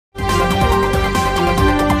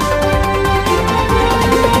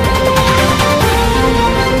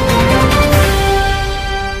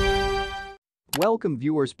Welcome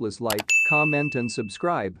viewers, please like, comment and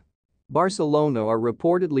subscribe. Barcelona are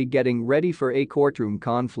reportedly getting ready for a courtroom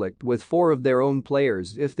conflict with four of their own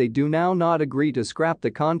players if they do now not agree to scrap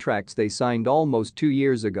the contracts they signed almost 2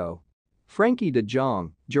 years ago. Frenkie de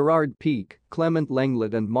Jong, Gerard Pique, Clement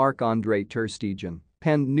Lenglet and Marc-Andre Ter Stegen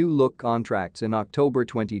penned new-look contracts in October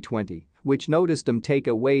 2020, which noticed them take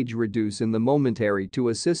a wage reduce in the momentary to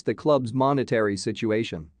assist the club's monetary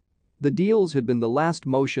situation. The deals had been the last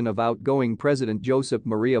motion of outgoing President Josep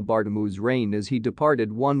Maria Bartomeu's reign as he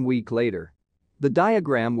departed 1 week later. The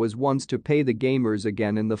diagram was once to pay the gamers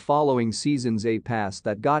again in the following seasons, a pass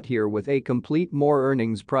that got here with a complete more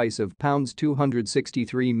earnings price of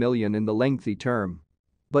 £263 million in the lengthy term.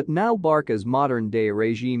 But now Barca's modern-day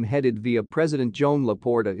regime headed via President Joan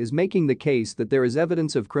Laporta is making the case that there is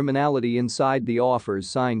evidence of criminality inside the offers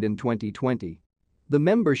signed in 2020. The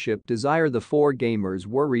membership desire the four gamers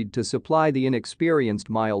worried to supply the inexperienced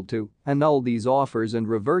mild to annul these offers and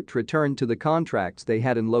return to the contracts they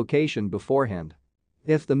had in location beforehand.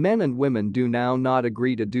 If the men and women do now not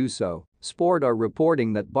agree to do so, Sport are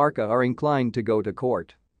reporting that Barca are inclined to go to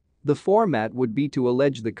court. The format would be to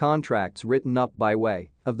allege the contracts written up by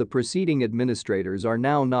way of the preceding administrators are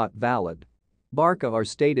now not valid. Barca are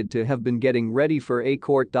stated to have been getting ready for a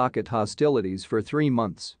court docket hostilities for 3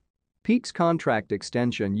 months. Pique's contract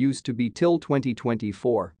extension used to be till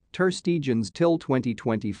 2024, Ter Stegen's till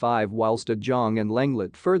 2025, whilst De Jong and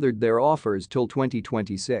Lenglet furthered their offers till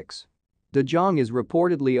 2026. De Jong is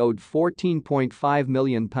reportedly owed £14.5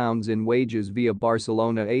 million in wages via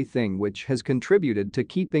Barcelona, a thing which has contributed to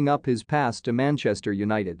keeping up his pass to Manchester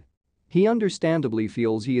United. He understandably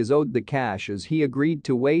feels he is owed the cash as he agreed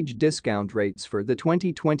to wage discount rates for the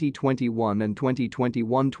 2020-21 and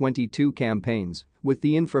 2021-22 campaigns, with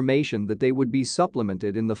the information that they would be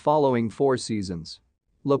supplemented in the following 4 seasons.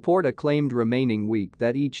 Laporta claimed remaining week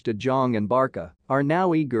that each De Jong and Barca are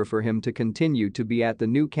now eager for him to continue to be at the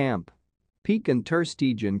new camp. Pique and Ter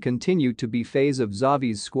Stegen continue to be phase of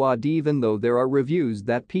Xavi's squad, even though there are reviews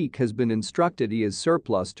that Pique has been instructed he is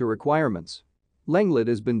surplus to requirements. Lenglet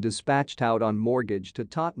has been dispatched out on mortgage to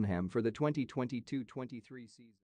Tottenham for the 2022-23 season.